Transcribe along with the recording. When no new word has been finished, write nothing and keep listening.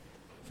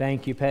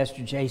Thank you,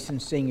 Pastor Jason,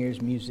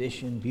 singers,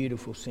 musician,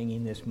 beautiful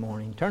singing this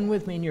morning. Turn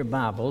with me in your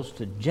Bibles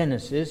to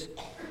Genesis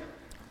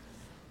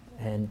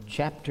and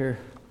chapter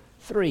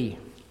 3.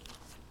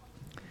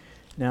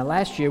 Now,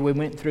 last year we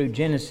went through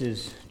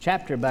Genesis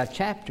chapter by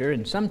chapter,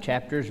 and some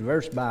chapters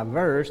verse by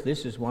verse.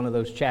 This is one of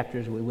those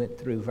chapters we went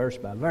through verse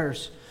by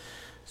verse.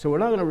 So we're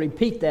not going to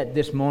repeat that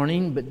this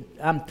morning, but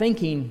I'm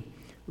thinking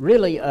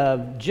really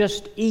of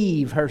just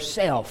Eve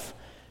herself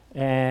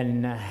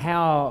and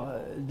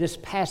how this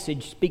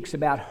passage speaks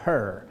about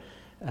her.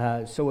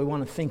 So we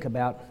want to think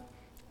about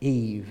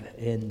Eve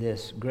in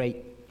this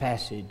great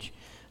passage.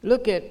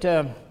 Look at,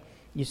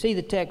 you see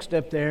the text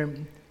up there,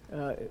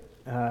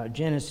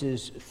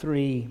 Genesis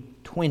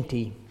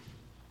 3:20.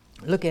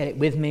 Look at it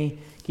with me.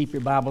 Keep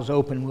your Bibles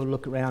open. We'll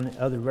look around at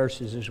other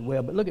verses as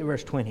well. But look at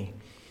verse 20.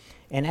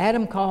 And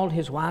Adam called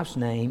his wife's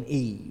name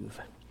Eve,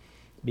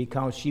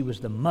 because she was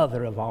the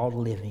mother of all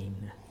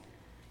living.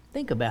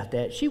 Think about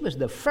that. She was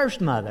the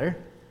first mother.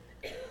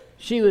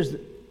 She was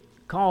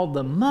called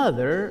the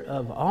mother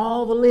of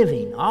all the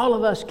living. All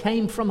of us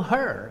came from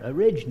her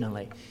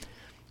originally.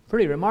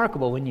 Pretty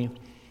remarkable when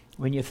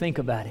you think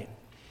about it.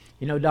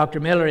 You know, Dr.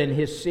 Miller in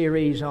his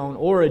series on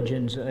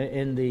origins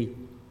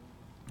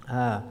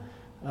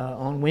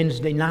on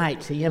Wednesday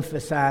nights, he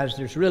emphasized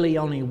there's really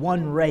only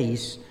one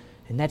race,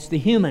 and that's the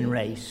human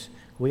race.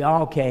 We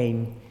all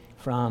came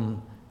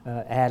from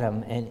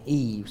Adam and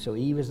Eve. So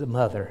Eve is the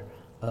mother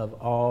of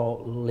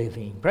all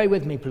living. Pray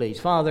with me, please.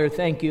 Father,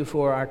 thank you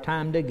for our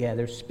time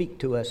together. Speak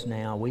to us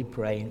now, we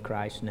pray in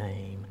Christ's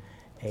name.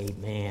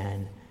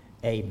 Amen.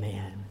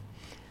 Amen.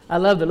 I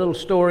love the little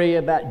story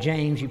about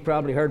James. You've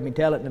probably heard me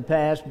tell it in the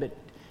past, but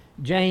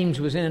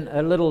James was in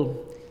a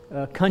little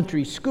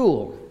country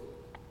school,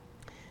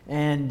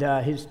 and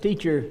his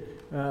teacher,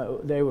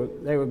 they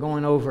were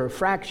going over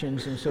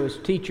fractions, and so his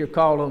teacher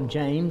called on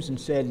James and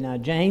said, "Now,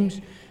 James,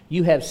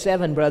 you have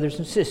 7 brothers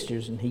and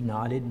sisters." And he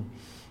nodded,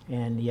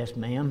 and "Yes,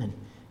 ma'am."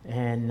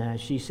 And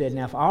she said,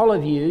 "Now, if all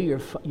of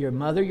you, your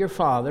mother, your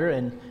father,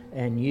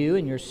 and you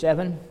and your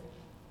 7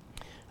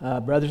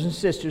 brothers and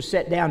sisters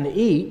sat down to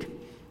eat,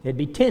 there'd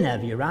be 10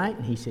 of you, right?"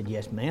 And he said,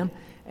 "Yes, ma'am."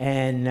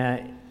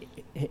 And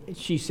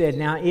she said,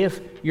 "Now,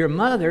 if your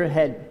mother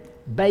had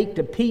baked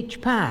a peach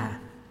pie,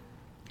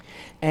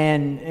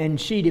 and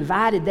she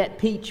divided that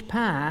peach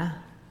pie,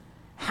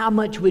 how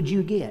much would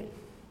you get?"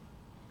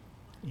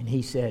 And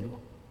he said,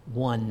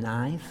 1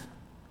 knife.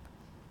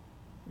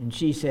 And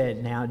she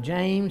said, "Now,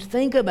 James,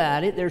 think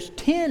about it. There's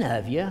 10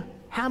 of you.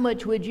 How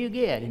much would you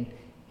get?" And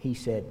he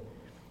said,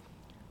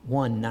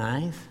 1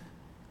 knife.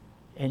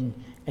 And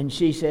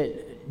she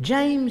said,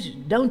 "James,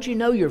 don't you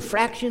know your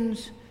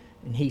fractions?"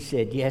 And he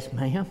said, "Yes,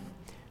 ma'am,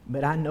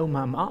 but I know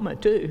my mama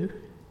too.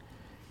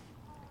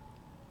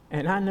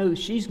 And I know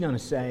she's going to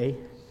say,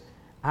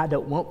 'I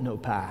don't want no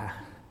pie,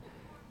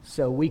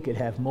 so we could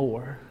have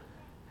more.'"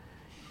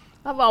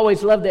 I've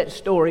always loved that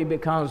story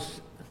because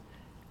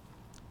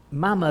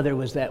my mother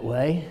was that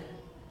way,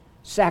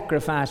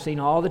 sacrificing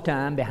all the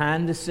time,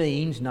 behind the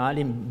scenes, not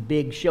in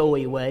big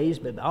showy ways,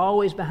 but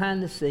always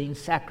behind the scenes,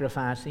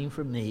 sacrificing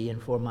for me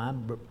and for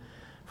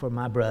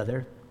my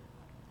brother.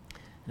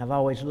 And I've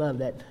always loved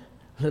that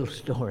little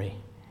story.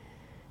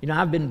 You know,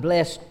 I've been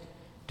blessed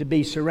to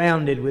be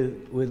surrounded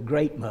with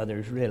great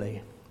mothers,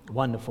 really,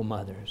 wonderful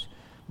mothers.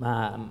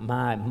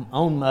 My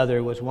own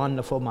mother was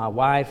wonderful. My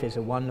wife is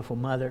a wonderful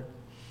mother.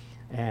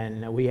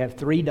 And we have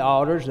 3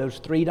 daughters. Those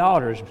 3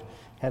 daughters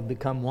have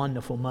become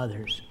wonderful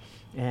mothers.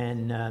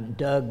 And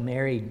Doug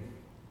married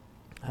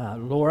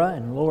Laura,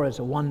 and Laura's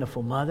a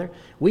wonderful mother.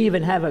 We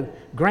even have a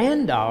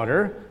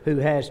granddaughter who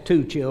has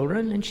 2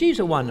 children, and she's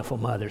a wonderful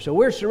mother. So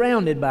we're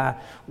surrounded by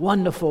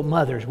wonderful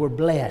mothers. We're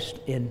blessed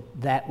in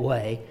that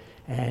way.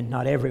 And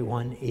not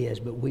everyone is,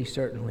 but we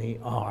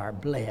certainly are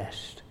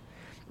blessed.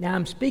 Now,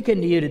 I'm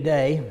speaking to you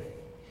today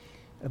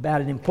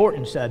about an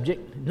important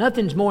subject.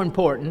 Nothing's more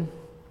important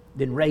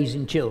than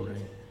raising children.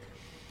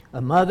 A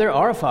mother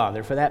or a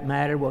father, for that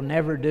matter, will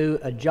never do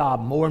a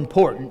job more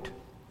important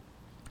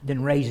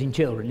than raising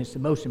children. It's the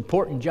most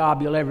important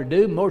job you'll ever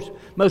do,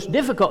 most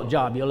difficult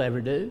job you'll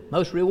ever do,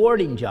 most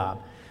rewarding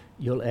job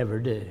you'll ever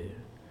do.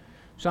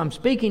 So I'm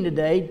speaking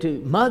today to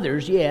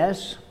mothers,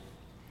 yes,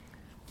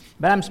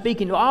 but I'm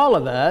speaking to all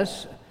of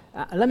us.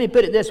 Let me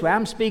put it this way.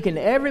 I'm speaking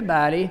to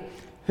everybody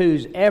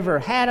who's ever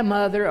had a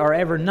mother or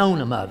ever known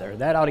a mother.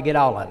 That ought to get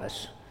all of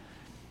us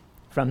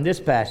from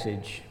this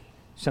passage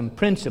some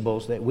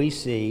principles that we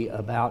see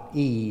about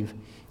Eve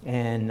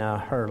and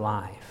her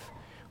life.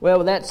 Well,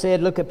 with that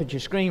said, look up at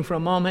your screen for a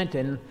moment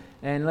and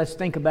let's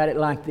think about it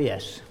like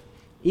this.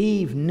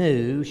 Eve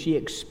knew, she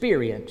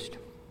experienced,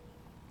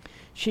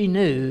 she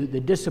knew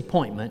the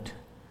disappointment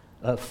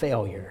of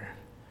failure.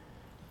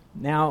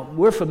 Now,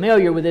 we're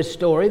familiar with this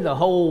story. The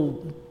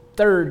whole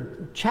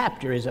 3rd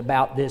chapter is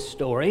about this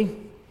story.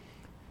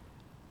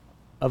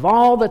 Of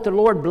all that the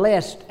Lord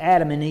blessed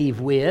Adam and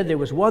Eve with, there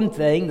was one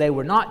thing they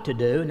were not to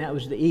do, and that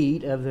was to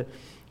eat of the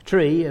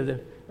tree, of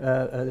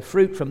the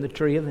fruit from the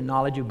tree of the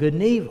knowledge of good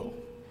and evil.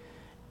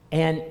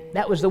 And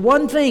that was the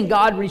one thing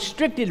God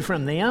restricted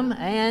from them,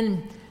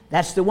 and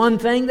That's the one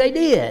thing they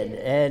did.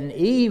 And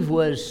Eve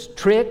was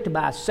tricked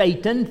by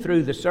Satan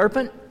through the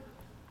serpent.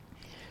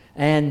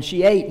 And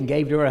she ate and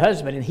gave to her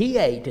husband, and he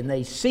ate, and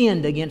they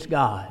sinned against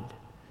God.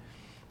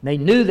 They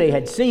knew they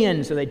had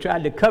sinned, so they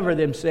tried to cover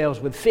themselves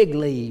with fig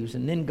leaves.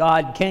 And then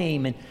God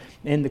came and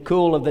in the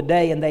cool of the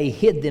day, and they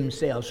hid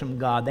themselves from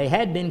God. They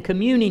had been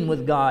communing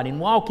with God and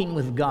walking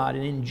with God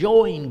and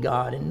enjoying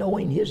God and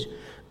knowing His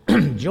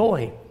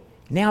joy.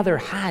 Now they're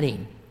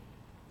hiding.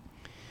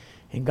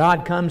 And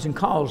God comes and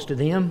calls to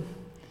them,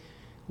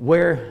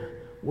 where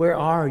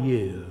are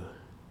you?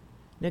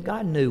 Now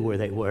God knew where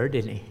they were,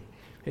 didn't He?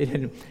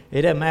 It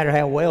didn't matter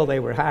how well they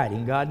were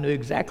hiding. God knew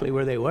exactly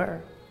where they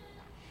were.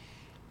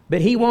 But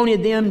He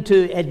wanted them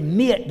to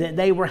admit that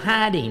they were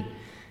hiding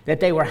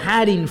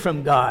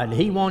from God.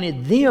 He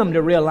wanted them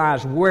to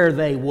realize where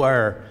they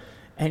were.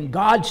 And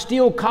God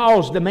still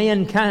calls the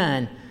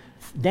mankind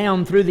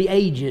down through the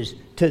ages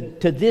to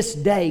this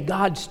day.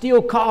 God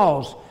still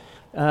calls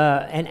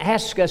and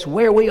asks us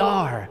where we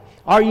are.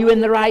 Are you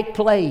in the right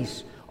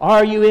place?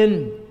 Are you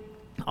in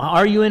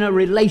a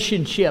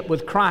relationship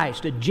with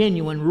Christ, a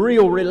genuine,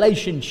 real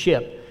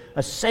relationship,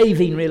 a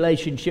saving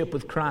relationship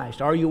with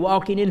Christ? Are you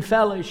walking in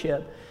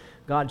fellowship?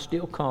 God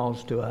still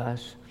calls to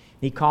us.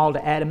 He called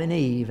to Adam and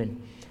Eve.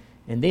 And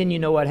then you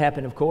know what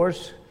happened, of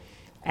course.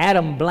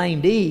 Adam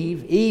blamed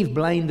Eve. Eve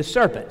blamed the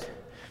serpent.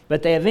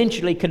 But they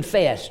eventually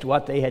confessed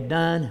what they had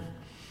done.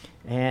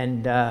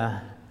 And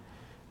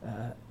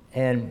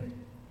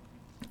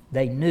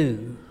they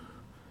knew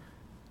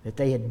that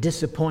they had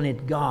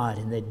disappointed God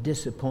and they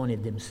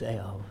disappointed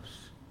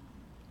themselves.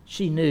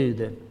 She knew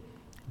the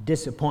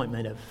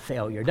disappointment of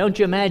failure. Don't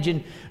you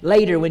imagine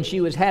later when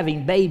she was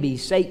having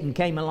babies, Satan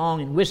came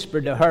along and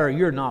whispered to her,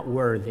 "You're not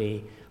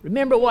worthy.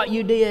 Remember what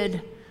you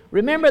did?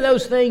 Remember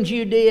those things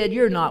you did?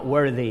 You're not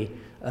worthy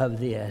of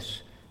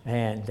this."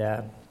 And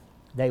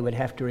they would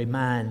have to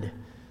remind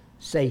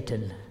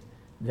Satan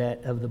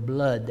that of the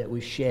blood that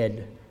was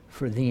shed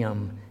for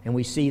them. And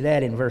we see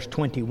that in verse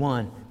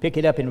 21. Pick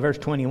it up in verse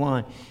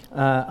 21.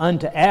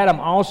 Unto Adam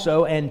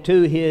also and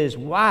to his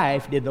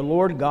wife did the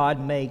Lord God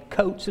make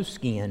coats of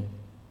skin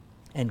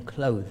and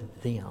clothe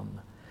them.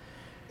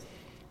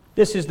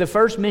 This is the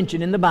first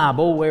mention in the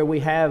Bible where we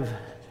have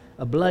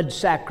a blood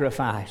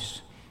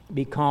sacrifice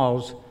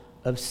because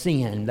of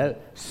sin.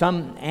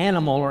 Some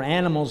animal or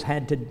animals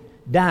had to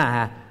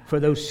die for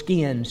those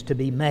skins to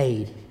be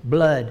made.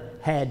 Blood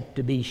had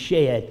to be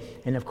shed.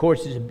 And of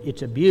course,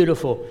 it's a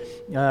beautiful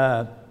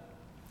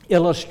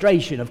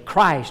illustration of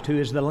Christ, who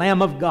is the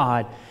Lamb of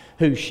God,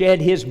 who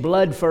shed His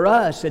blood for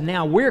us. And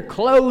now we're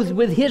clothed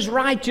with His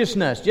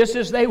righteousness. Just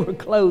as they were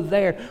clothed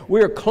there,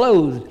 we're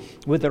clothed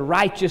with the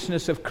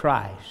righteousness of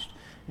Christ.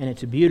 And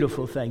it's a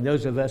beautiful thing,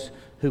 those of us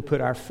who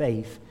put our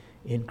faith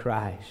in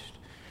Christ.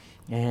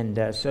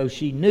 And so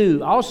she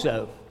knew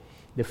also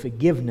the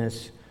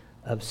forgiveness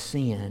of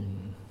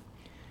sin.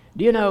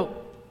 Do you know,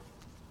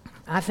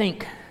 I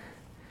think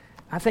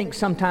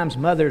sometimes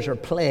mothers are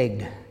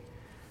plagued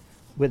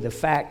with the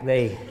fact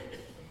they're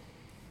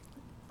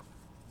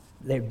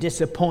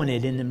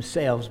disappointed in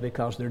themselves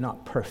because they're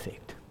not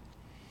perfect.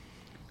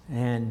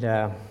 And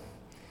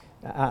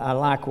I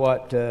like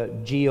what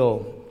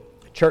Jill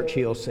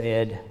Churchill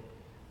said,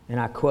 and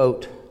I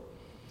quote,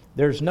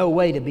 "There's no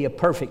way to be a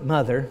perfect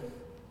mother,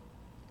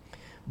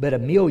 but a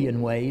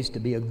million ways to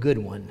be a good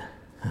one."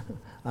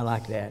 I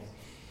like that.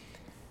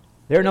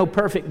 There are no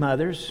perfect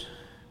mothers,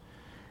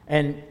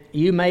 and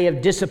you may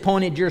have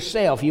disappointed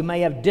yourself. You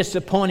may have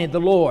disappointed the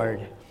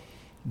Lord,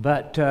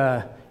 but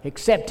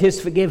accept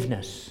His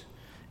forgiveness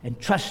and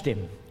trust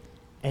Him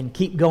and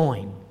keep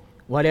going,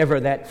 whatever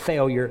that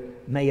failure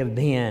may have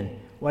been,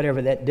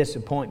 whatever that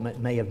disappointment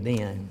may have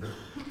been.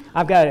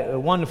 I've got a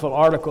wonderful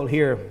article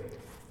here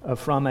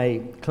from a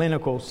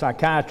clinical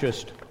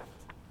psychiatrist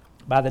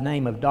by the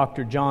name of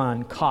Dr.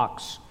 John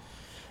Cox,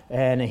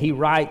 and he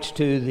writes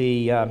to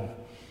the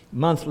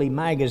monthly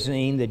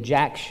magazine, the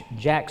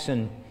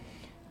Jackson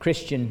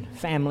Christian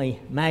Family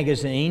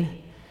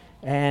Magazine,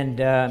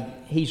 and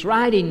he's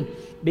writing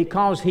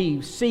because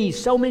he sees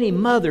so many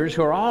mothers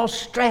who are all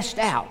stressed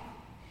out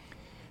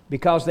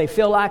because they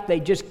feel like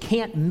they just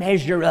can't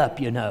measure up,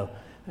 you know.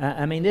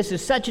 I mean, this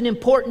is such an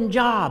important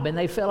job, and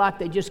they feel like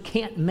they just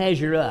can't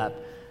measure up.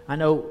 I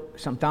know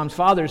sometimes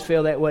fathers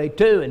feel that way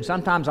too, and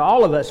sometimes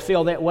all of us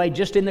feel that way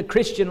just in the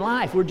Christian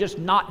life. We're just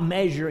not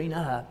measuring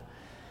up.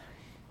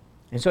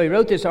 And so he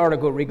wrote this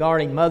article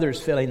regarding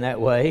mothers feeling that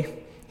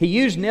way. He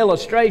used an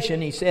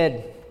illustration. He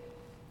said,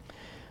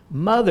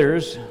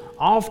 mothers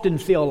often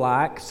feel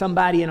like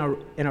somebody in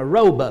a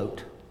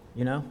rowboat,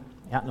 you know,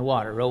 out in the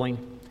water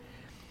rowing.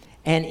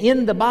 And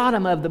in the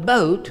bottom of the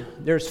boat,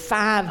 there's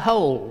 5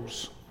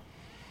 holes.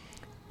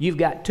 You've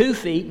got 2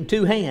 feet and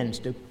 2 hands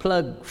to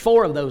plug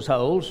 4 of those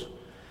holes,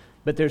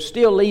 but there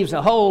still leaves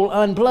a hole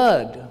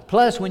unplugged.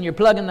 Plus, when you're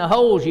plugging the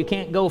holes, you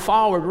can't go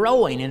forward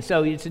rowing, and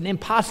so it's an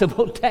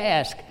impossible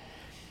task.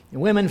 And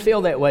women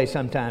feel that way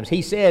sometimes.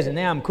 He says, and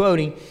now I'm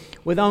quoting,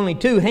 with only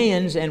 2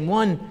 hands and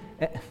 1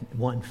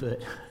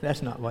 foot.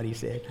 That's not what he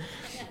said.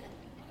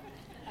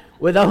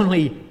 With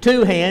only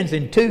 2 hands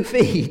and 2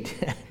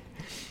 feet,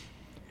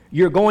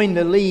 You're going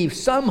to leave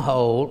some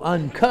hole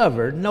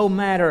uncovered no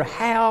matter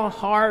how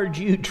hard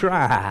you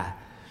try.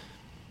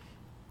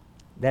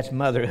 That's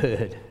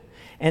motherhood.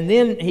 And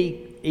then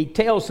he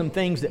tells some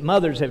things that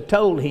mothers have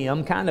told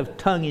him, kind of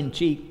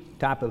tongue-in-cheek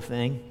type of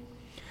thing.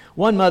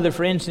 One mother,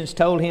 for instance,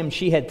 told him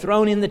she had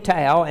thrown in the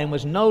towel and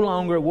was no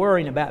longer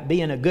worrying about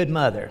being a good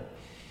mother.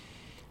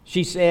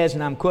 She says,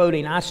 and I'm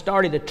quoting, "I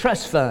started a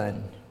trust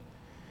fund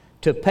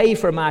to pay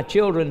for my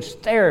children's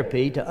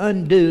therapy to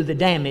undo the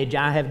damage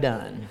I have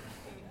done."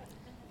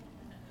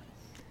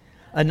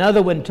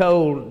 Another one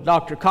told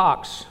Dr.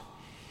 Cox,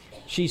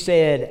 she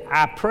said,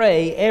 "I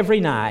pray every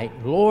night,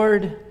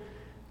 Lord,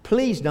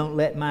 please don't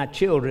let my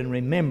children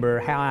remember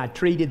how I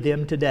treated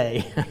them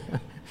today."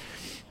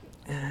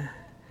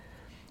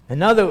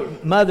 Another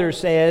mother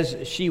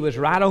says she was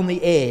right on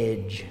the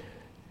edge.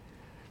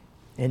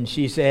 And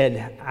she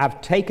said, "I've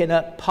taken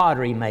up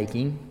pottery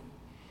making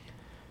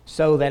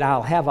so that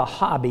I'll have a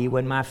hobby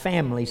when my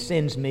family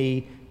sends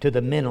me to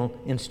the mental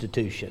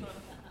institution."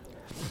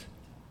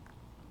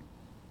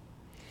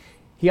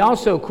 He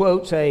also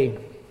quotes a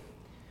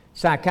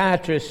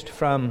psychiatrist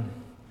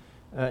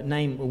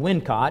named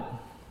Wincott,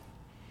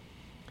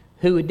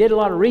 who did a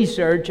lot of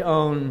research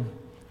on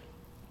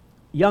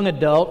young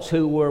adults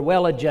who were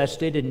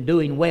well-adjusted and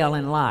doing well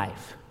in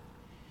life.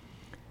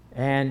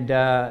 And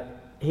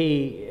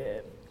he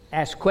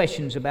asked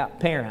questions about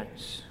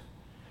parents.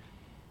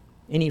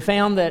 And he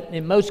found that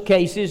in most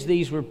cases,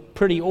 these were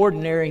pretty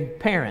ordinary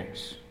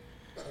parents.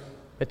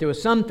 But there were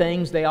some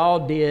things they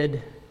all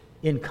did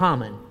in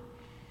common.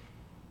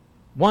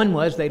 One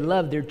was they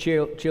loved their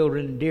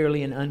children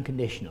dearly and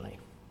unconditionally.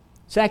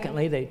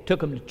 Secondly, they took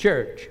them to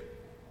church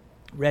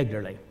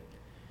regularly.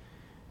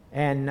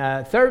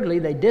 And thirdly,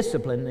 they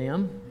disciplined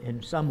them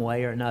in some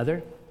way or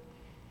another.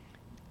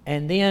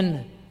 And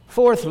then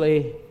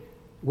fourthly,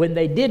 when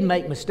they did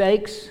make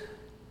mistakes,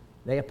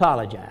 they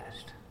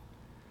apologized.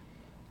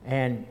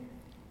 And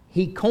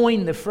he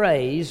coined the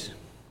phrase,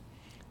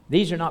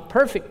 these are not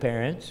perfect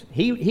parents.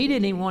 He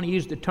didn't even want to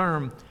use the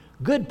term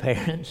good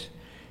parents.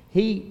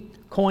 He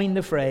coined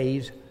the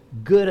phrase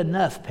good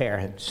enough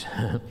parents.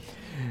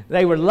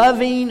 They were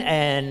loving,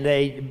 and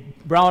they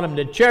brought them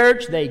to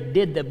church. They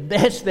did the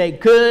best they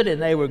could,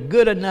 and they were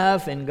good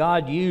enough, and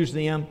God used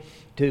them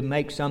to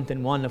make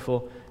something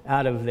wonderful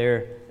out of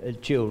their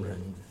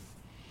children.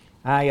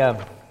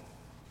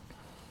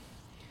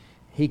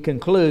 He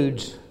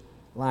concludes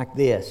like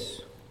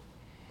this: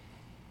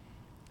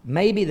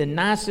 maybe the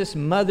nicest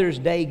Mother's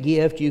Day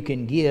gift you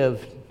can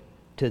give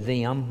to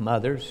them,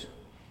 mothers,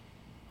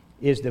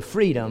 is the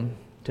freedom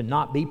to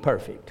not be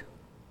perfect.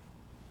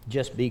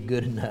 Just be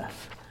good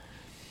enough.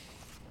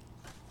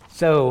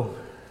 So,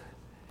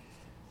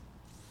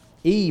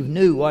 Eve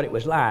knew what it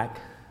was like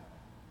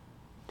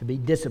to be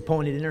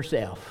disappointed in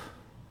herself,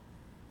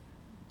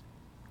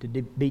 to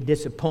be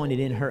disappointed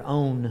in her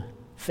own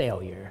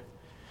failure.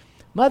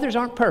 Mothers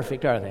aren't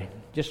perfect, are they?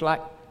 Just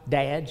like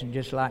dads and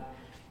just like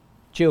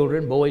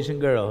children, boys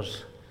and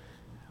girls.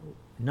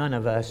 None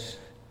of us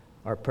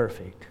are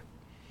perfect.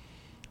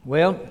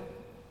 Well,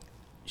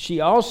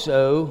 she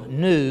also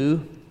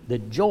knew the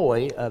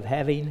joy of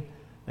having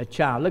a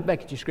child. Look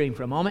back at your screen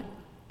for a moment.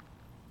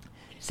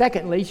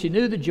 Secondly, she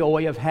knew the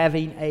joy of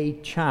having a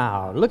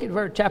child. Look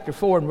at chapter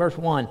 4 and verse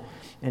 1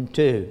 and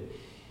 2.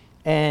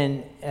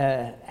 And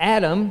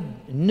Adam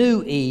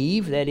knew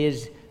Eve, that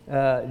is,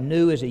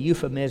 knew is a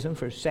euphemism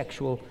for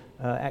sexual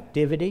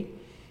activity.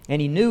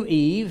 And he knew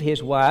Eve,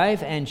 his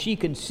wife, and she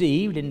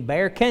conceived and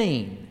bare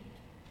Cain,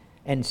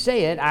 and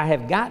said, I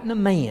have gotten a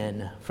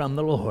man from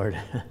the Lord.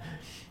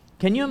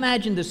 Can you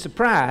imagine the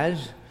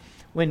surprise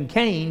when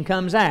Cain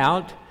comes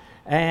out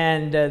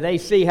and they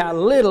see how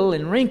little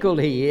and wrinkled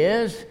he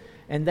is,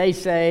 and they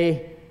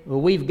say, well,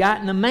 we've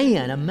gotten a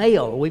man, a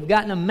male. We've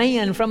gotten a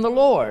man from the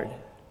Lord.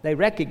 They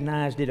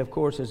recognized it, of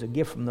course, as a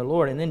gift from the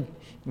Lord. And then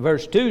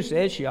verse 2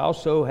 says she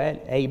also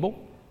had Abel,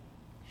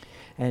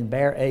 and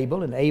bare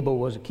Abel, and Abel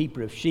was a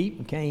keeper of sheep,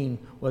 and Cain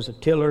was a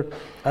tiller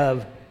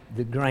of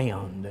the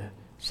ground.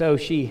 So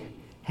she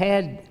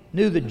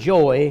knew the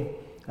joy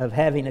of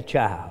having a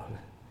child.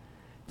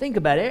 Think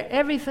about it.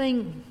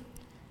 Everything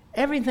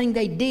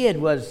they did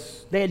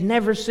was they had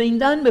never seen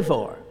done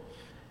before.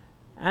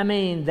 I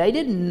mean, they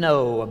didn't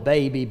know a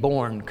baby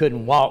born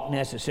couldn't walk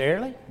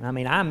necessarily. I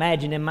mean, I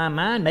imagine in my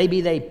mind, maybe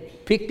they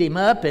picked him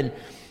up and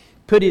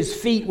put his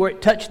feet where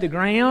it touched the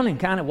ground and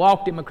kind of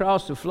walked him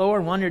across the floor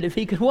and wondered if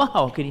he could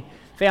walk. And he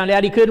found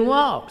out he couldn't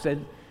walk.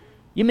 Said,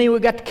 you mean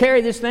we've got to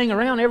carry this thing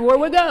around everywhere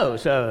we go?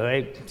 So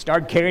they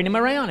started carrying him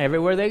around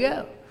everywhere they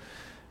go.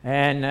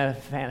 And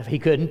he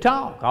couldn't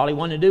talk. All he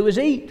wanted to do was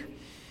eat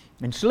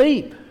and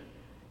sleep.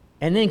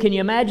 And then can you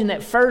imagine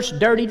that first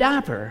dirty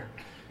diaper?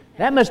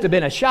 That must have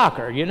been a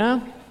shocker, you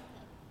know.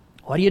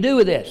 What do you do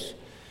with this?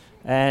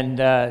 And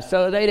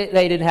so they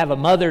didn't have a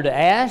mother to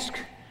ask.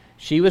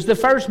 She was the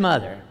first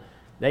mother.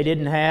 They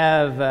didn't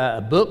have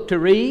a book to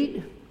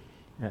read.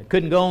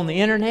 Couldn't go on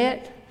the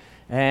internet.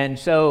 And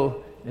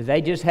so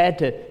they just had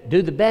to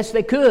do the best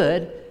they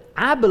could.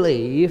 I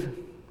believe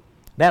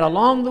that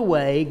along the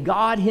way,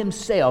 God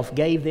Himself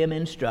gave them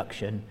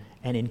instruction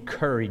and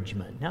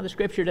encouragement. Now, the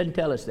Scripture doesn't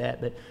tell us that,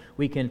 but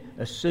we can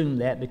assume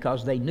that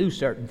because they knew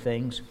certain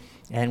things,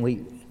 and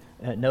we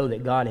know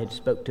that God had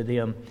spoke to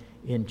them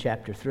in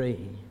chapter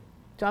 3.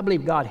 So I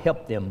believe God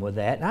helped them with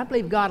that, and I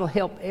believe God will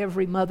help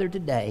every mother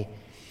today.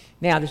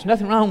 Now, there's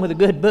nothing wrong with a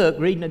good book,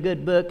 reading a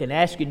good book and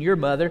asking your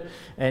mother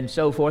and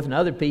so forth and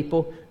other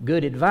people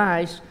good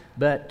advice,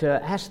 but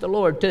ask the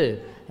Lord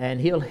too, and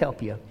He'll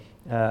help you.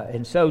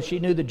 And so she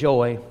knew the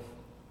joy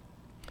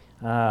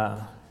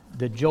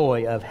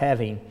of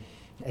having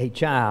a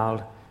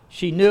child.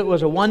 She knew it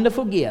was a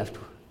wonderful gift.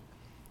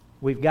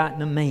 We've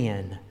gotten a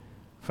man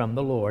from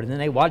the Lord. And then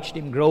they watched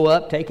him grow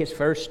up, take his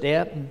first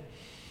step,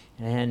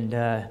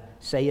 and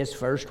say his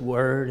first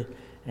word,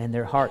 and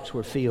their hearts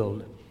were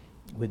filled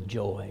with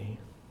joy.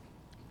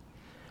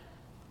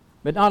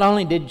 But not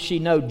only did she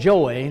know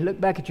joy, look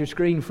back at your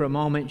screen for a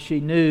moment, she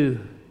knew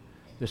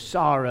the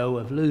sorrow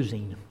of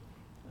losing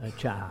a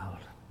child.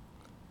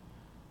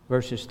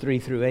 Verses 3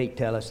 through 8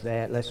 tell us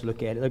that. Let's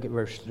look at it. Look at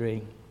verse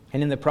 3.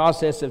 And in the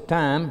process of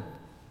time,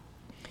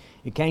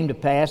 it came to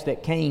pass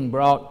that Cain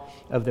brought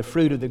of the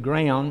fruit of the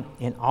ground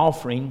an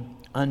offering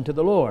unto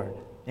the Lord.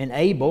 And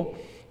Abel,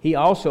 he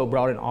also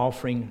brought an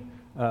offering,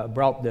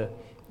 brought the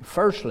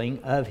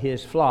firstling of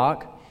his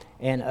flock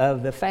and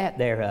of the fat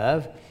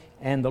thereof.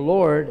 And the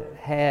Lord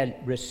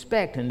had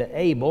respect unto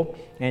Abel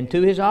and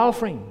to his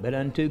offering, but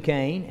unto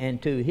Cain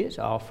and to his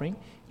offering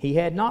he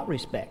had not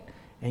respect.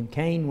 And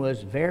Cain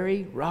was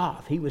very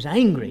wroth. He was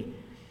angry.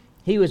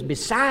 He was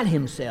beside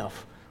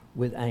himself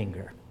with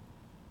anger.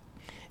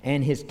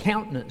 And his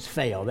countenance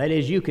fell. That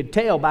is, you could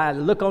tell by the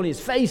look on his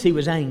face he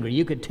was angry.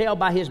 You could tell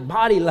by his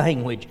body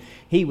language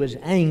he was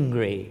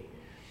angry.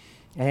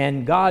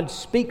 And God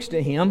speaks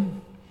to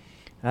him,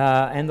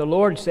 and the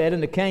Lord said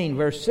unto Cain,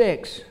 verse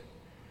 6,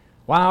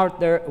 Why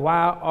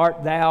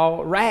art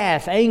thou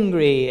wrath,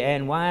 angry,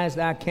 and why is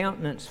thy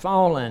countenance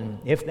fallen?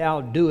 If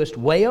thou doest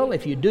well,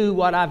 if you do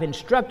what I've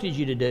instructed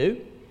you to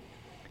do,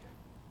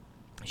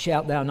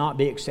 shalt thou not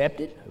be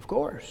accepted? Of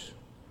course.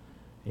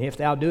 And if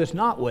thou doest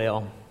not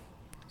well,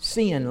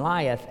 sin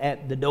lieth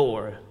at the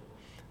door.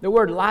 The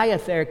word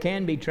lieth there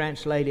can be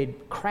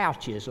translated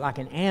crouches, like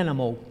an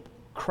animal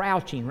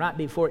crouching right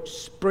before it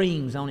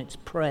springs on its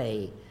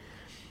prey.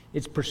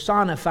 It's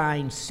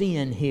personifying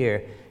sin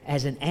here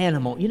as an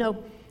animal. You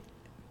know,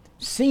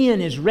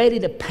 sin is ready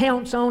to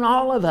pounce on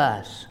all of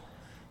us.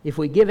 If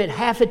we give it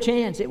half a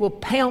chance, it will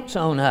pounce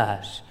on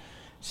us.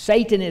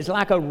 Satan is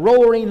like a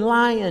roaring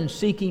lion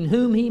seeking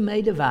whom he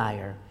may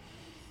devour.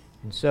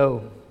 And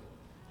so,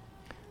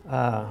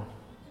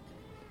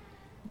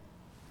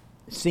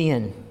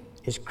 sin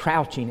is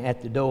crouching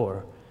at the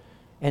door.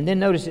 And then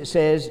notice it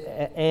says,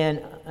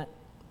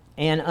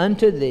 and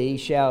unto thee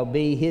shall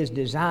be his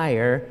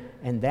desire,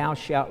 and thou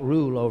shalt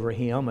rule over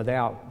him, or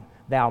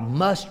thou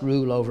must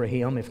rule over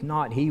him. If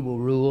not, he will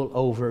rule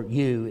over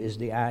you, is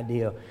the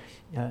idea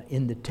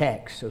in the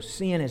text. So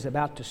sin is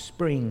about to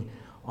spring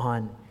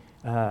on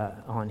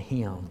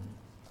him.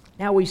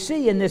 Now we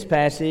see in this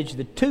passage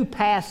the two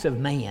paths of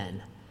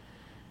man.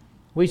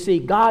 We see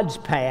God's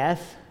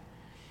path,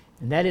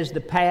 and that is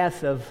the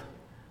path of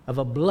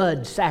a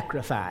blood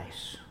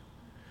sacrifice.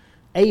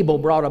 Abel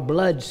brought a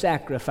blood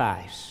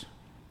sacrifice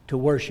to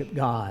worship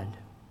God.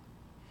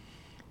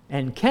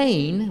 And in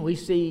Cain, we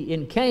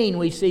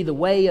see the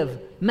way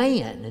of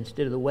man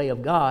instead of the way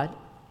of God.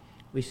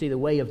 We see the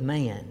way of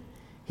man.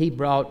 He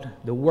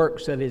brought the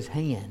works of his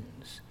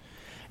hands.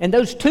 And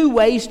those two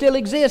ways still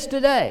exist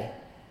today.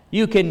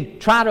 You can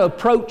try to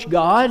approach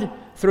God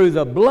through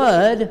the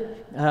blood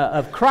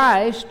of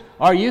Christ,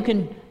 or you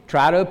can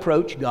try to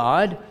approach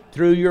God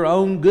through your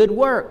own good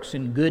works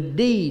and good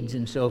deeds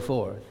and so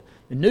forth.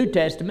 The New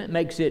Testament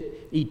makes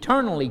it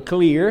eternally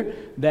clear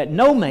that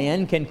no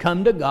man can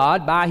come to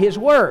God by his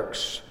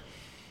works.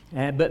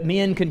 But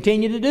men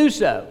continue to do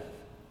so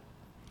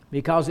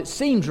because it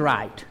seems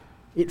right.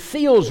 It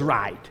feels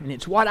right, and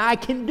it's what I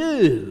can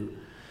do.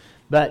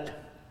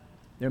 But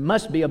there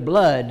must be a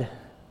blood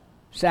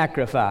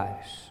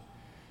sacrifice.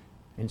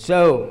 And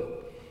so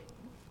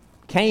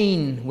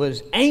Cain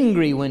was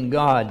angry when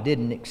God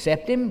didn't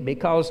accept him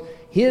because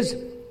his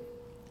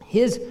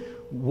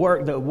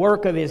work, the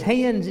work of his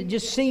hands, it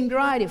just seemed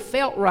right. It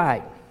felt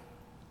right.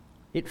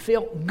 It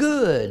felt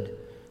good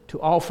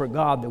to offer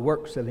God the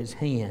works of his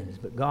hands,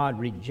 but God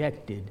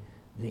rejected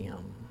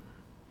them.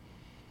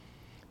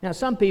 Now,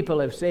 some people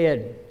have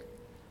said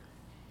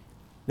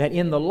that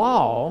in the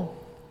law,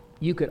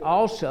 you could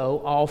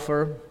also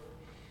offer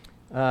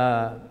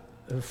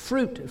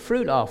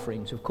fruit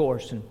offerings, of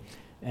course,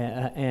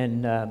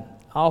 and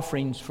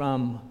offerings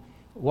from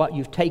what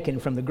you've taken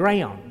from the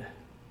ground.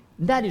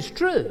 That is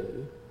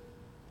true,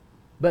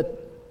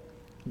 but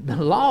the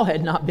law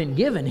had not been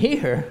given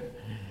here.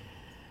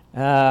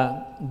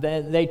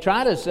 They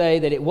try to say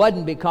that it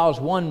wasn't because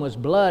one was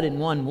blood and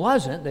one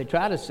wasn't. They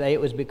try to say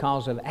it was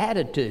because of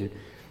attitude.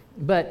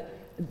 But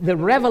the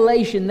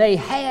revelation they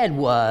had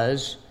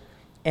was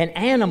an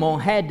animal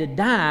had to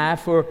die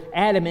for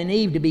Adam and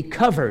Eve to be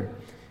covered.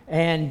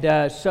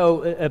 And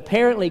so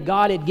apparently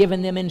God had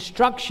given them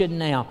instruction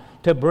now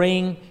to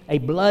bring a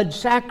blood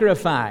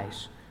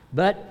sacrifice.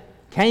 But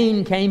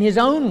Cain came his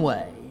own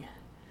way.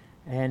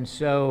 And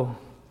so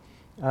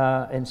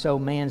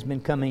man's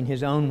been coming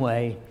his own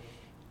way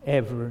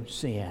ever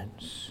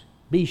since.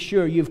 Be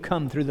sure you've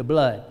come through the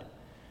blood.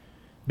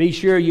 Be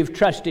sure you've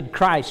trusted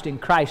Christ and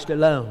Christ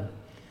alone.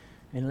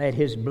 And let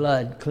His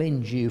blood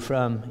cleanse you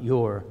from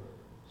your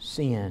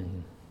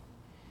sin.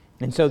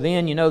 And so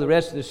then, you know the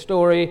rest of the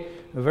story.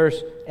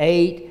 Verse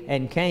 8,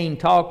 and Cain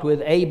talked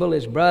with Abel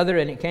his brother,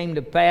 and it came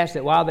to pass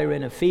that while they were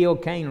in a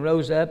field, Cain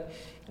rose up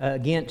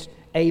against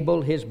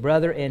Abel his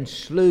brother and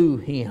slew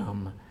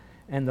him.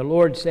 And the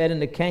Lord said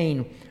unto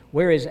Cain,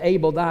 Where is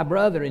Abel thy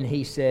brother? And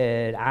he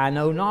said, I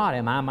know not.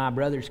 Am I my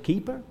brother's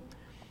keeper?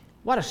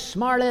 What a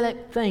smart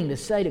aleck thing to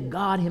say to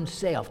God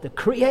Himself, the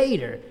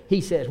Creator.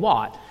 He says,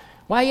 what?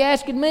 Why are you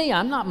asking me?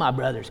 I'm not my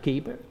brother's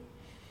keeper.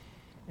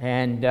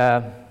 And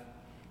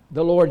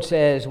the Lord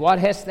says, What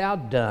hast thou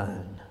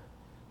done?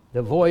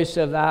 The voice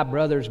of thy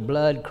brother's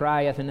blood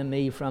crieth unto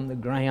me from the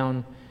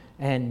ground,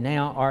 and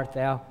now art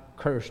thou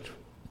cursed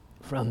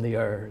from the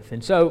earth.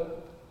 And so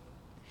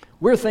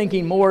we're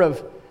thinking more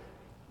of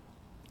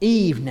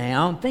Eve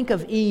now. Think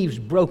of Eve's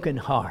broken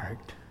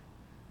heart.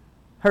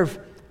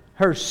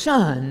 Her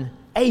son,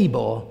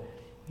 Abel,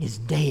 is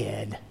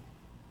dead,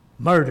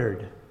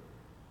 murdered,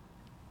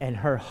 and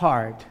her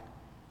heart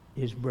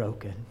is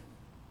broken.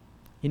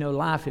 You know,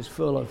 life is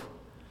full of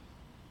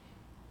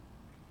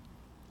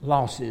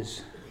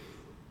losses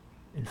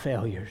and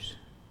failures,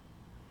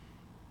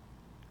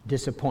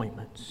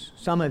 disappointments.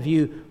 Some of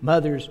you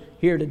mothers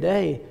here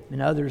today,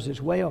 and others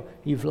as well,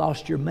 you've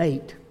lost your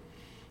mate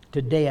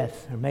to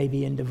death or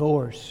maybe in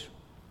divorce.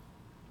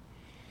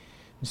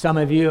 And some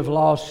of you have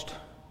lost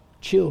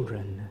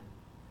children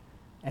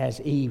as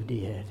Eve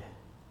did.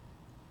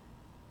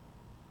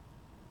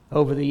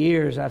 Over the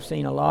years, I've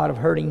seen a lot of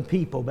hurting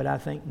people, but I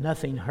think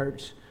nothing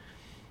hurts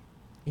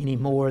any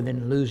more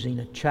than losing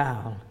a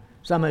child.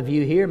 Some of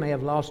you here may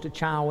have lost a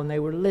child when they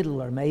were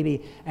little, or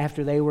maybe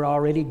after they were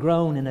already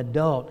grown and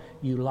adult,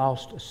 you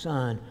lost a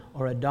son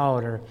or a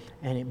daughter,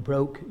 and it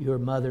broke your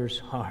mother's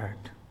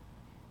heart.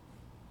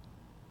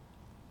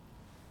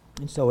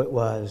 And so it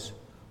was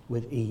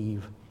with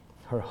Eve.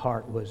 Her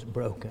heart was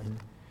broken.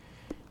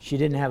 She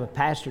didn't have a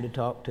pastor to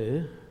talk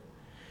to.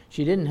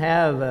 She didn't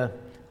have a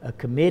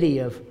committee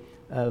of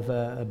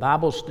a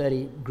Bible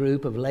study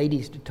group of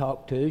ladies to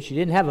talk to. She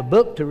didn't have a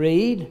book to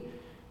read.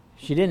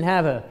 She didn't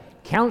have a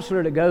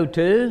counselor to go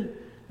to.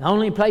 The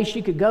only place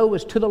she could go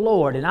was to the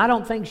Lord. And I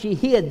don't think she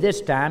hid this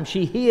time.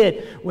 She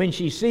hid when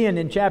she sinned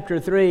in chapter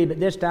 3, but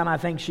this time I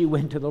think she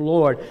went to the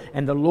Lord.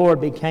 And the Lord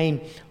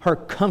became her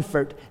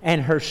comfort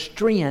and her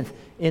strength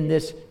in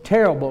this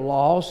terrible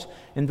loss.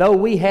 And though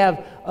we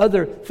have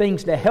other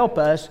things to help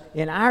us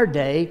in our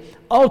day,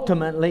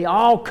 ultimately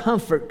all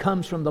comfort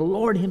comes from the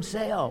Lord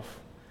Himself.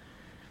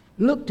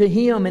 Look to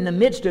Him in the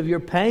midst of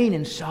your pain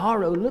and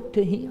sorrow. Look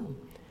to Him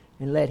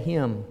and let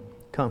Him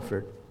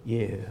comfort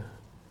you.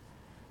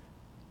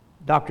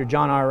 Dr.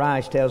 John R.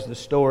 Rice tells the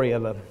story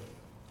of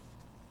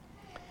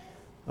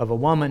a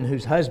woman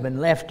whose husband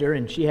left her,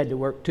 and she had to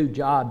work 2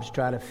 jobs to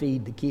try to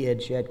feed the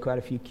kids. She had quite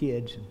a few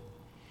kids.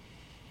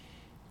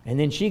 And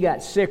then she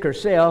got sick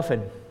herself,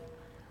 and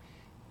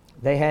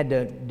they had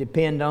to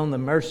depend on the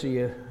mercy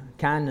and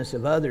kindness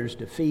of others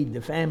to feed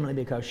the family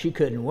because she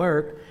couldn't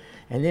work.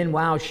 And then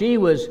while she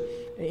was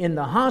in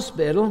the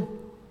hospital,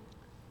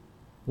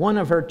 one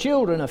of her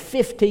children, a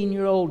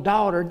 15-year-old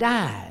daughter,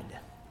 died.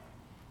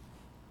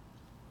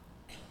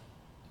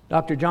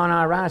 Dr. John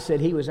R. Rice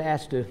said he was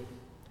asked to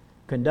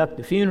conduct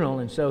the funeral,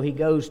 and so he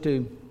goes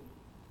to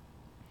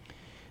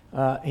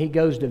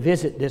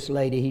visit this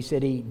lady. He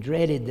said he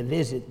dreaded the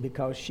visit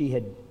because she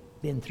had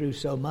been through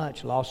so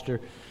much, lost her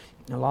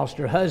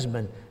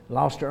husband,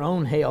 lost her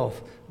own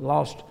health,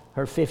 lost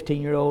her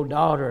 15-year-old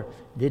daughter,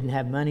 didn't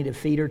have money to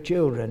feed her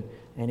children,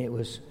 and it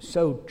was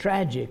so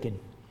tragic. And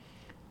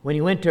when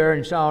he went to her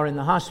and saw her in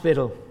the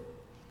hospital,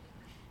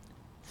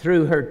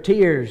 through her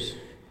tears,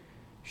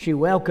 she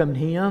welcomed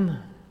him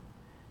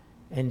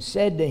and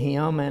said to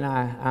him, and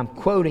I'm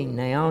quoting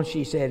now,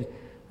 she said,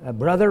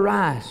 Brother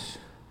Rice,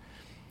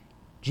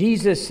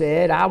 Jesus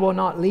said, I will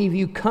not leave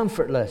you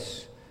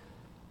comfortless.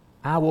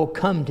 I will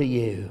come to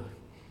you.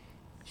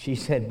 She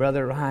said,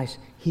 Brother Rice,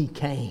 He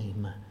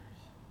came.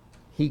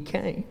 He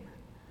came.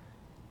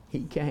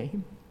 He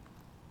came.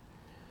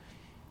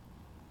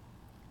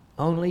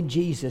 Only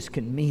Jesus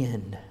can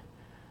mend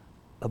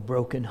a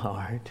broken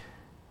heart,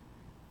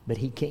 but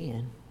He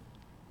can,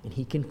 and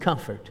He can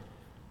comfort,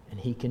 and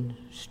He can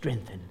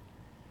strengthen.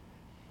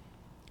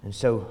 And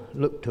so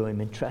look to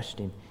Him and trust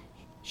Him.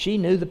 She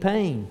knew the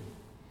pain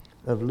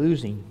of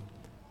losing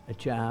a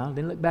child.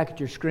 Then look back at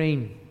your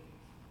screen.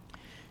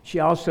 She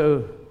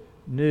also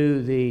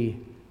knew the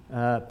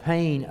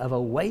pain of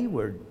a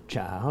wayward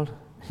child.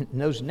 In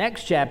those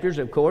next chapters,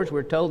 of course,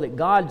 we're told that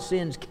God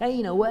sends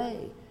Cain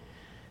away.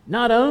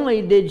 Not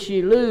only did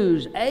she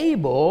lose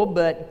Abel,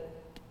 but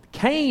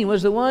Cain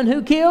was the one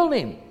who killed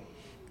him.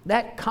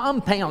 That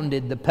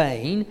compounded the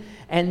pain.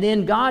 and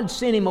then God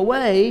sent him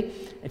away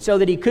so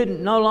that he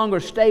couldn't no longer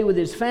stay with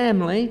his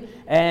family,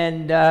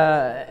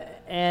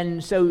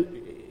 and so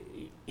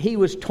he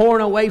was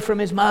torn away from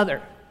his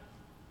mother.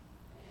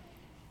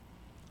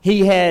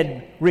 He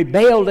had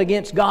rebelled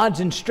against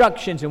God's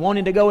instructions and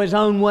wanted to go his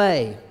own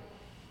way.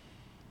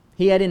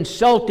 He had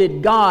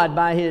insulted God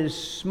by his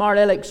smart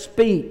aleck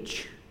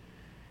speech.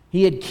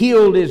 He had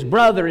killed his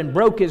brother and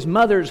broke his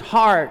mother's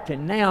heart,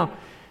 and now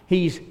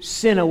he's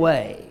sent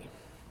away.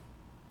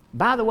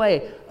 By the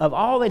way, of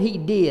all that he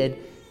did,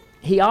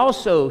 he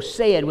also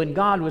said when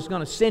God was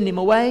going to send him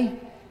away,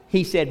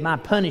 he said, my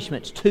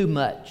punishment's too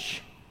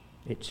much.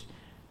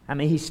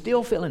 He's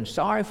still feeling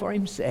sorry for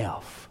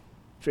himself.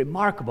 It's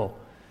remarkable,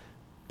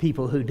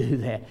 people who do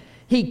that.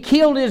 He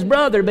killed his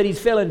brother, but he's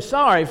feeling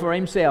sorry for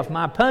himself.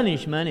 My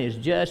punishment is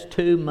just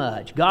too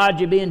much. God,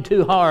 you're being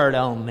too hard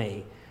on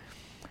me,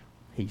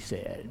 he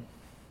said.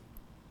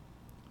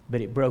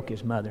 But it broke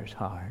his mother's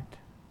heart.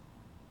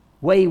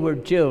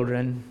 Wayward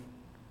children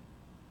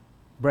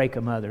break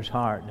a mother's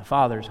heart, and a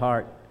father's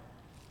heart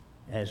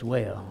as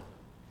well.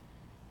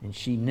 And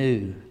she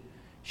knew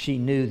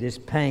this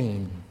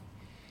pain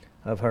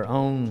of her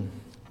own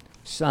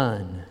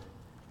son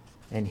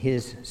and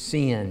his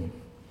sin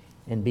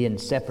and being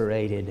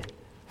separated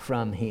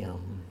from him.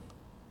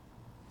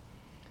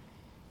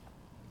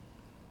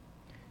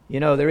 You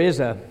know, there is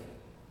a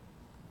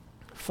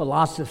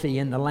philosophy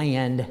in the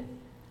land,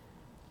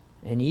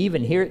 and you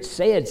even hear it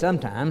said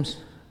sometimes,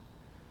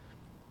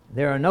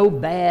 there are no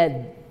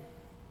bad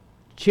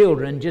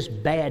children,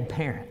 just bad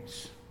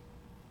parents.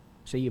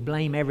 So you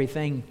blame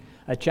everything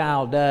a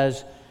child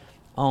does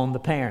on the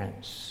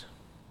parents.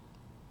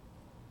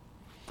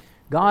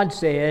 God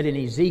said in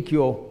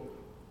Ezekiel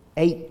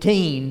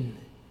 18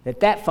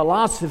 that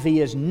philosophy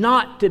is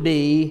not to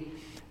be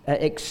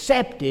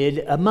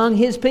accepted among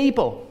his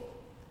people.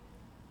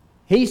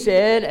 He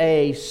said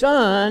a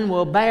son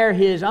will bear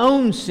his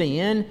own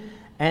sin,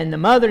 and the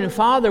mother and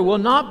father will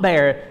not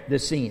bear the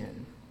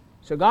sin.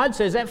 So God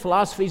says that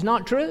philosophy is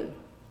not true.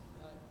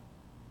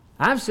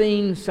 I've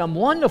seen some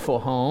wonderful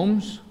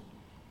homes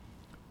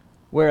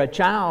where a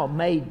child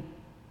made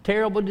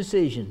terrible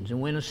decisions and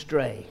went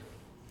astray,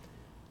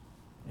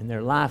 and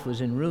their life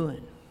was in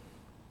ruin.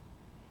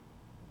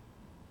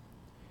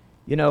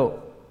 You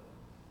know,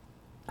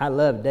 I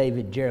love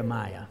David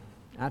Jeremiah.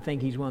 I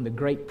think he's one of the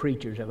great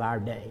preachers of our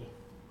day.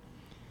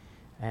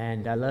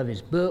 And I love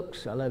his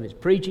books. I love his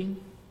preaching.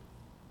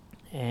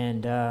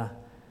 And I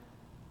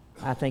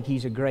think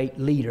he's a great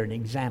leader and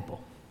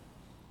example.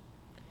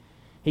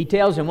 He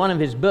tells in one of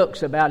his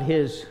books about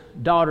his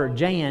daughter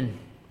Jan.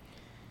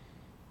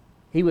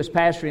 He was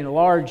pastoring a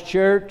large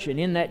church, and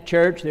in that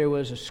church there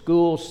was a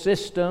school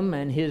system,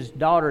 and his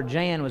daughter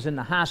Jan was in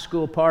the high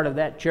school part of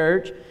that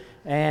church.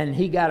 And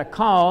he got a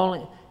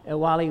call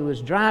while he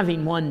was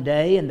driving one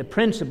day, and the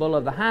principal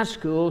of the high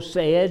school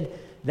said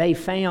they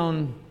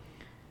found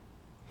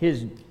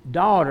his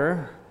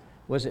daughter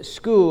was at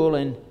school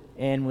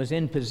and was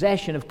in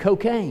possession of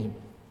cocaine.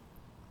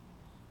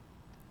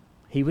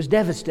 He was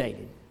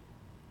devastated.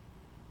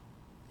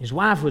 His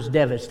wife was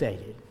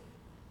devastated.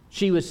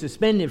 She was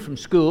suspended from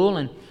school,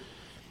 and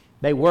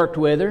they worked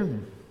with her.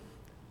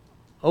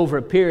 Over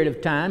a period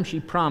of time, she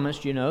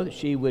promised, that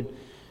she would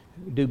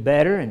do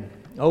better, and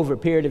over a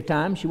period of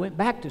time, she went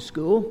back to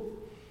school,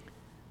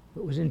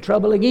 but was in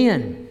trouble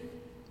again,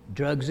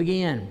 drugs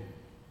again.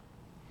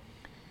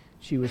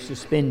 She was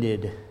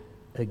suspended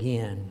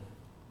again.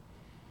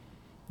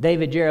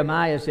 David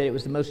Jeremiah said it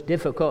was the most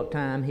difficult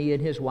time he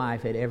and his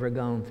wife had ever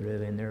gone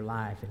through in their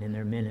life and in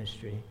their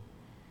ministry.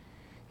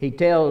 He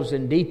tells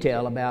in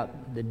detail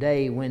about the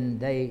day when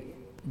they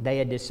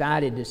had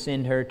decided to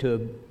send her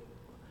to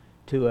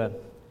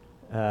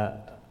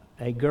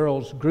a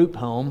girls' group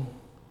home.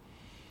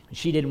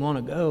 She didn't want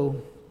to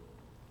go,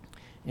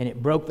 and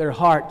it broke their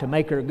heart to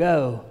make her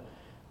go,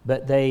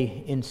 but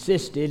they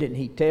insisted, and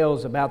he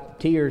tells about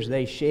the tears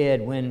they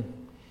shed when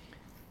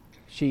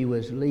she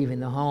was leaving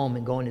the home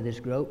and going to this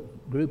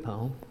group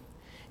home.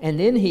 And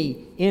then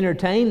he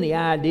entertained the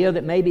idea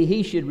that maybe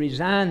he should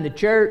resign the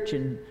church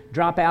and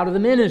drop out of the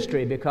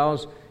ministry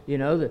because,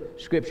 the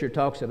Scripture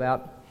talks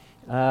about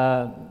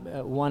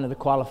one of the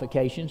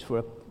qualifications for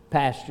a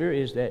pastor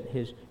is that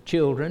his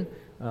children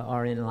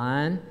are in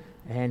line.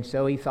 And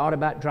so he thought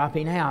about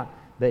dropping out,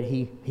 but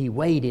he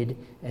waited,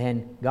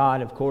 and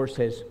God, of course,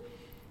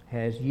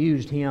 has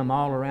used him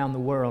all around the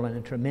world in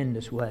a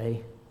tremendous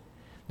way.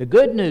 The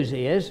good news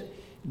is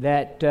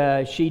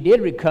that she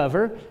did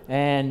recover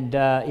and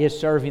is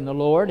serving the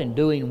Lord and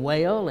doing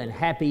well and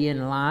happy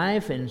in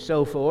life and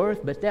so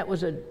forth, but that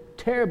was a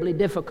terribly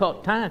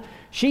difficult time.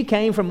 She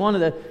came from one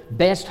of the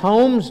best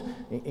homes,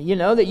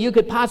 that you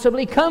could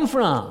possibly come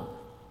from,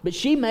 but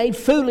she made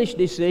foolish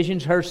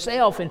decisions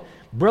herself and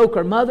broke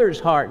her mother's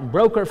heart and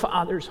broke her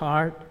father's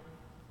heart.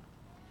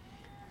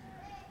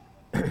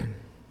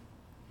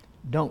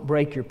 Don't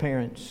break your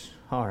parents'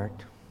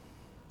 heart.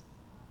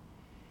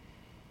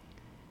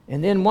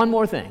 And then one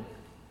more thing,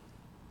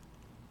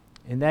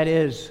 and that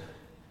is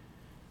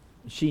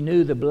she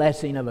knew the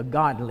blessing of a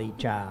godly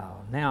child.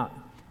 Now,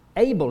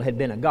 Abel had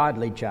been a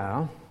godly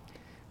child,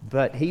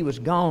 but he was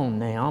gone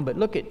now. But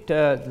look at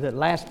the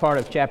last part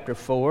of chapter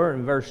 4,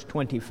 verse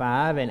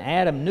 25. And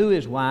Adam knew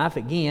his wife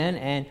again,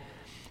 and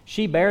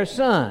she bare a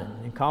son,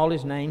 and called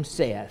his name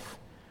Seth.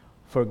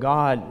 For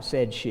God,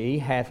 said she,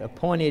 hath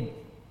appointed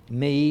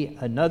me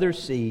another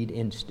seed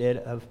instead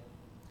of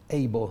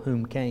Abel,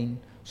 whom Cain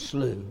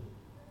slew.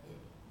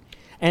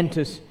 And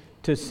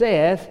to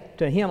Seth,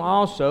 to him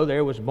also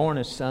there was born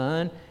a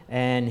son,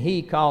 and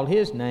he called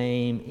his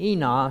name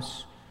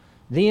Enos.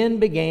 Then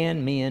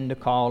began men to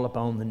call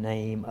upon the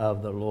name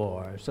of the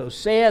Lord. So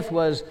Seth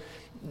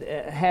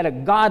had a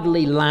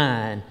godly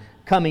line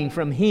coming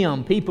from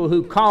him, people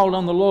who called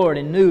on the Lord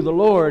and knew the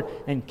Lord.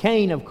 And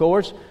Cain, of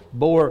course,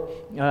 bore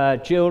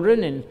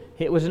children, and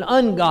it was an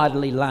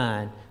ungodly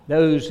line.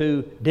 Those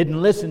who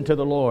didn't listen to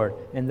the Lord,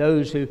 and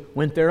those who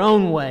went their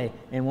own way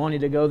and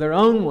wanted to go their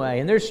own way.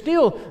 And there's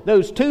still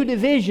those two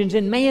divisions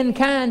in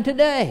mankind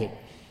today.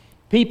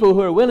 People who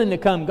are willing to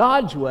come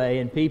God's way,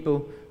 and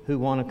people who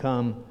want to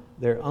come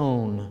their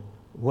own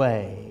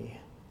way.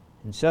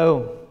 And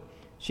so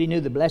she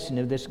knew the blessing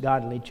of this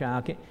godly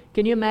child.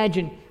 Can you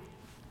imagine?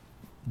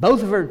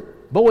 Both of her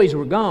boys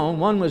were gone.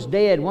 One was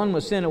dead, one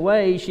was sent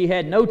away. She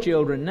had no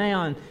children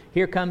now, and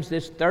here comes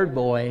this third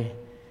boy.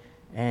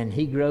 And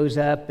he grows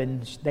up,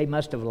 and they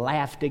must have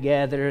laughed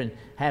together and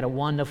had a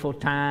wonderful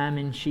time,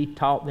 and she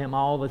taught them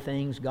all the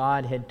things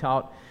God had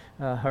taught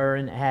her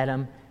and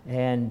Adam,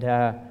 and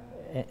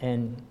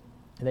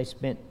they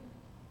spent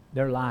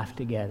their life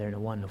together in a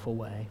wonderful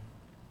way.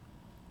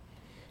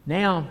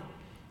 Now,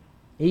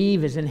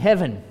 Eve is in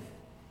heaven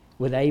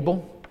with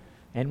Abel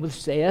and with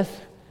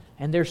Seth,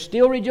 and they're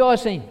still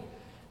rejoicing.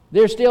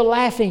 They're still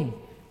laughing.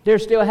 They're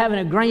still having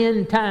a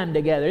grand time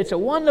together. It's a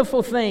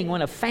wonderful thing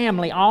when a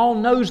family all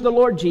knows the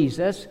Lord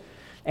Jesus,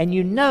 and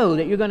you know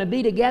that you're going to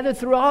be together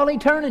through all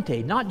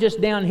eternity. Not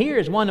just down here,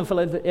 as wonderful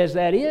as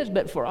that is,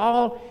 but for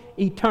all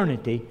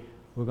eternity,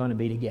 we're going to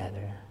be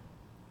together.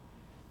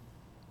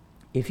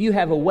 If you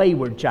have a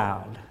wayward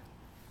child,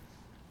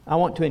 I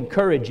want to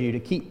encourage you to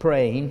keep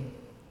praying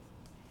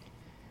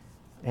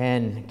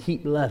and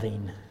keep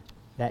loving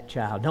that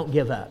child. Don't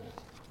give up.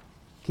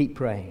 Keep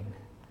praying.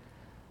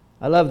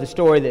 I love the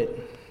story that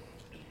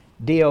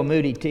D.L.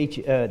 Moody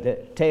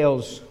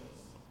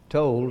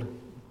told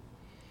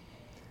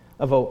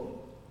of a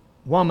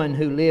woman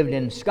who lived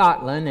in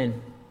Scotland,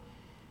 and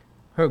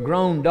her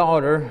grown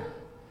daughter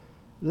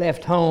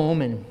left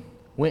home and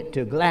went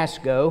to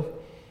Glasgow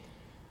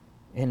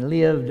and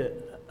lived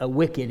a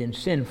wicked and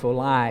sinful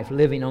life,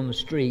 living on the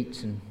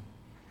streets. And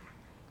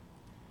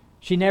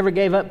she never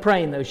gave up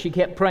praying, though. She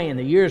kept praying.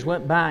 The years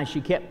went by, and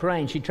she kept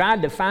praying. She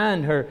tried to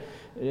find her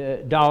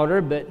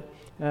daughter, but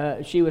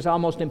she was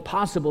almost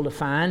impossible to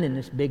find in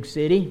this big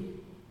city.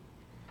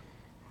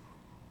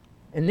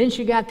 And then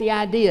she got the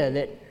idea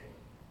that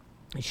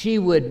she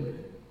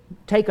would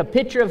take a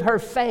picture of her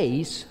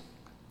face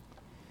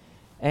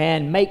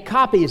and make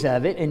copies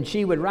of it, and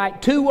she would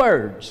write 2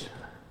 words.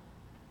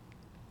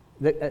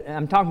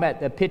 I'm talking about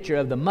the picture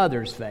of the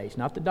mother's face,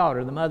 not the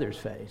daughter, the mother's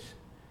face.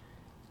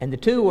 And the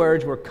 2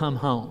 words were, "Come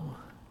home."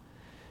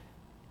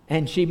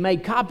 And she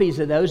made copies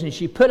of those, and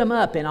she put them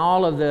up in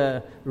all of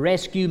the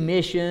rescue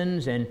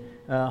missions and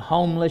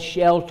homeless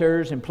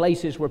shelters and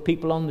places where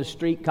people on the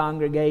street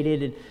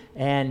congregated.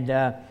 And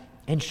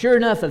sure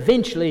enough,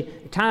 eventually,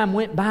 time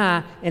went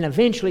by, and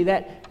eventually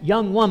that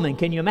young woman,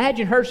 can you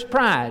imagine her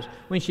surprise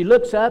when she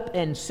looks up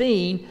and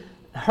seen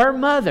her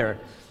mother,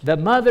 the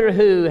mother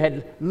who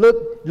had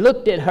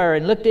looked at her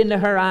and looked into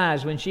her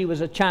eyes when she was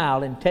a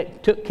child and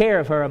took care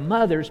of her. A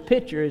mother's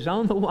picture is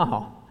on the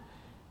wall.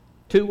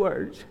 2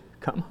 words,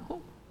 "Come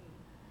home."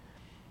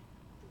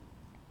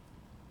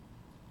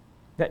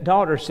 That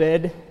daughter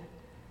said,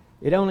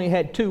 it only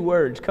had 2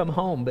 words, "Come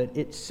home," but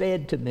it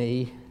said to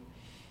me,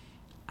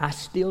 "I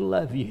still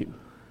love you,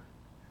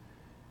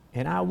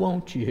 and I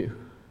want you.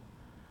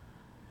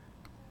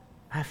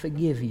 I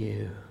forgive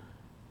you."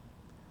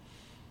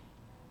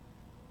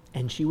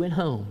 And she went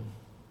home.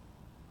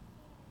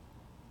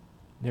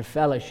 Their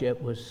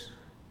fellowship was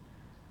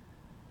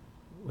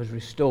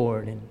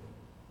restored, and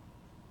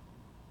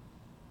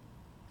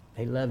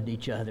they loved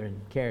each other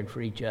and cared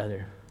for each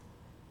other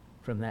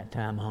from that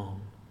time on.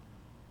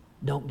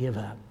 Don't give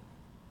up.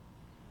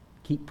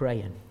 Keep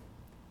praying.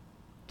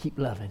 Keep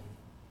loving.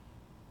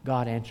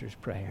 God answers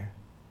prayer.